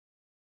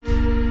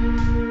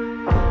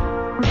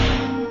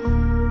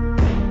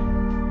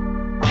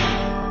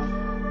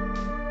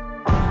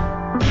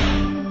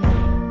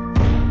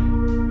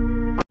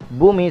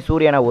பூமி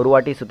சூரியனை ஒரு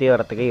வாட்டி சுற்றி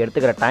வரத்துக்கு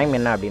எடுத்துக்கிற டைம்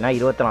என்ன அப்படின்னா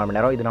 24 மணி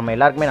நேரம். இது நம்ம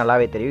எல்லாருக்குமே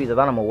நல்லாவே தெரியும்.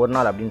 இதுதான் நம்ம ஒரு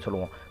நாள் அப்படின்னு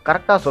சொல்லுவோம்.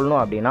 கரெக்டாக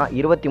சொல்லணும் அப்படின்னா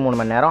 23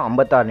 மணி நேரம்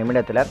 56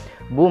 நிமிடத்தில்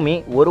பூமி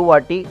ஒரு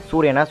வாட்டி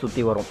சூரியனை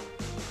சுற்றி வரும்.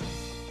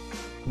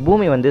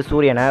 பூமி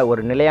சூரியனை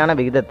ஒரு நிலையான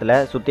விகிதத்தில்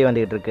சுற்றி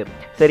வந்துகிட்டு இருக்கு.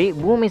 சரி,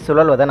 பூமி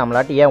சுழல்வதை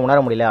நம்மளாட்டி ஏன் உணர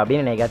முடியல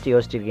அப்படின்னு என்னைக்காச்சும்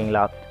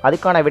யோசிச்சிருக்கீங்களா?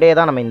 அதுக்கான விடையை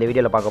தான் நம்ம இந்த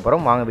வீடியோவில் பார்க்க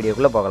போகிறோம். வாங்க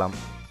வீடியோக்குள்ளே போகலாம்.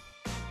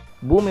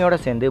 பூமியோடு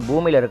சேர்ந்து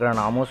பூமியில் இருக்கிற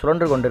நாமும்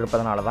சுழன்று கொண்டு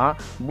இருப்பதனால தான்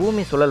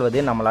பூமி சுழல்வது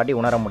நம்மளாட்டி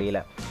உணர முடியல.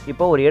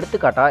 இப்போ ஒரு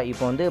எடுத்துக்காட்டாக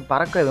இப்போ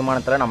பறக்கிற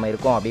விமானத்தில் நம்ம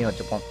இருக்கோம் அப்படின்னு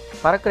வச்சுப்போம்.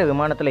 பறக்கிற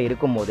விமானத்தில்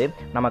இருக்கும்போது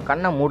நம்ம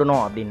கண்ணை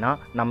மூடணும் அப்படின்னா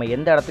நம்ம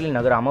எந்த இடத்துலையும்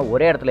நகராமல்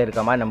ஒரே இடத்துல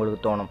இருக்க மாதிரி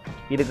நம்மளுக்கு தோணும்.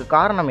 இதுக்கு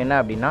காரணம் என்ன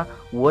அப்படின்னா,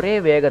 ஒரே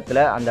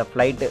வேகத்தில் அந்த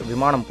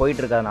விமானம்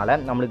போயிட்டு இருக்கிறதுனால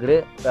நம்மளுக்கு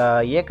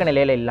இயக்க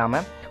நிலையில்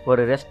இல்லாமல்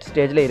ஒரு ரெஸ்ட்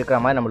ஸ்டேஜில் இருக்கிற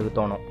மாதிரி நம்மளுக்கு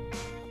தோணும்.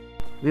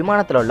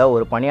 விமானத்தில் உள்ள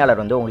ஒரு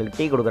பணியாளர் உங்களுக்கு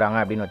டீ கொடுக்குறாங்க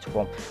அப்படின்னு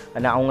வச்சுப்போம்.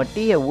 அவங்க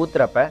டீயை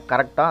ஊற்றுறப்ப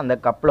கரெக்டாக அந்த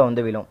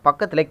கப்பில் விழும்.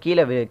 பக்கத்தில்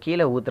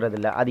கீழே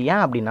ஊற்றுறதில்ல. அது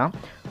ஏன் அப்படின்னா,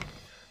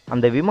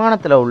 அந்த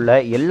விமானத்தில் உள்ள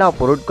எல்லா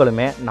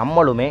பொருட்களுமே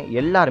நம்மளுமே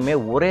எல்லாருமே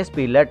ஒரே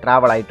ஸ்பீடில்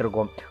ட்ராவல்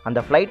ஆகிட்டுருக்கோம்.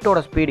 அந்த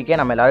ஃப்ளைட்டோட ஸ்பீடுக்கே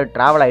நம்ம எல்லோரும்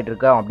ட்ராவல்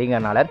ஆகிட்டுருக்கோம்.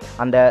 அப்படிங்கிறனால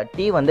அந்த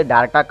டீ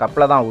டேரெக்டாக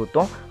கப்பில் தான்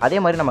ஊற்றும். அதே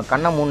மாதிரி நம்ம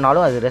கண்ணை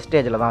மூடினாலும் அது ரெஸ்ட்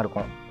ஸ்டேஜில் தான்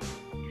இருக்கும்.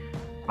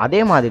 அதே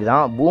மாதிரி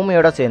தான்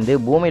பூமியோடு சேர்ந்து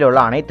பூமியில் உள்ள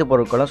அனைத்து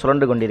பொருட்களும்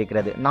சுழன்று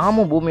கொண்டிருக்கிறது.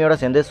 நாமும் பூமியோடு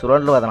சேர்ந்து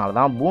சுழல்வதனால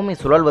தான் பூமி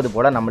சுழல்வது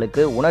போல்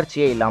நம்மளுக்கு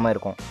உணர்ச்சியே இல்லாமல்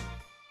இருக்கும்.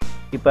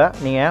 இப்போ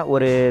நீங்கள்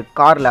ஒரு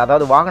காரில்,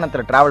 அதாவது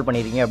வாகனத்தில் ட்ராவல்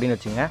பண்ணியிருக்கீங்க அப்படின்னு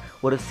வச்சுங்க.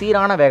 ஒரு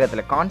சீரான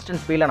வேகத்தில்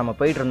கான்ஸ்டன்ட் ஸ்பீடில் நம்ம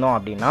போயிட்டு இருந்தோம்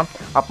அப்படின்னா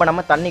அப்போ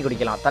நம்ம தண்ணி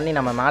குடிக்கலாம். தண்ணி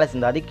நம்ம மேலே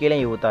சிந்தாது,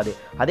 கீழே ஊற்றாது.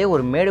 அதே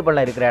ஒரு மேடு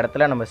பள்ளம் இருக்கிற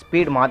இடத்துல நம்ம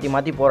ஸ்பீடு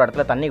மாற்றி போகிற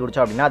இடத்துல தண்ணி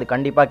குடித்தோம் அப்படின்னா அது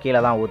கண்டிப்பாக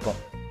கீழே தான் ஊற்றும்.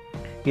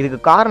 இதுக்கு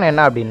காரணம்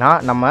என்ன அப்படின்னா,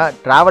 நம்ம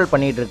ட்ராவல்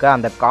பண்ணிகிட்டு இருக்க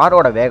அந்த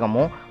காரோட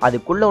வேகமும்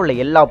அதுக்குள்ளே உள்ள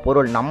எல்லா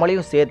பொருள்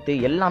நம்மளையும் சேர்த்து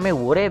எல்லாமே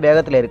ஒரே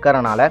வேகத்தில்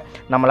இருக்கிறனால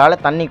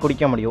நம்மளால் தண்ணி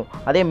குடிக்க முடியும்.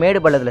 அதே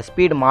மேடு பள்ளத்தில்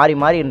ஸ்பீடு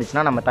மாறி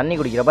இருந்துச்சுன்னா நம்ம தண்ணி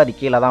குடிக்கிறப்ப அது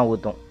கீழே தான்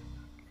ஊற்றும்.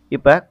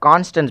 இப்போ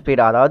கான்ஸ்டன்ட்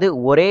ஸ்பீடு, அதாவது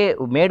ஒரே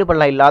மேடு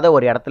பள்ளம் இல்லாத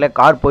ஒரு இடத்துல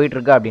கார்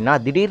போயிட்டுருக்கு அப்படின்னா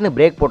திடீர்னு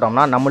பிரேக்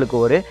போட்டோம்னா நம்மளுக்கு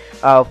ஒரு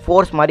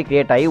ஃபோர்ஸ் மாதிரி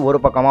க்ரியேட் ஆகி ஒரு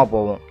பக்கமாக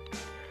போகும்.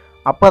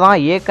 அப்போ தான்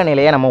இயக்க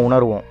நிலையை நம்ம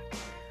உணர்வோம்.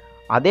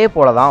 அதே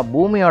போல தான்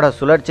பூமியோட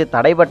சுழற்சி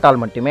தடைபட்டால்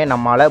மட்டுமே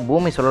நம்மளால்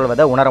பூமி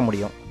சுழல்வதை உணர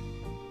முடியும்.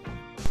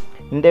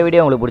 இந்த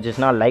வீடியோ உங்களுக்கு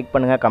பிடிச்சிச்சுன்னா லைக்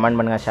பண்ணுங்கள், கமெண்ட்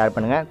பண்ணுங்கள், ஷேர்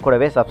பண்ணுங்கள்,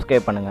 கூடவே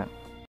சப்ஸ்கிரைப் பண்ணுங்கள்.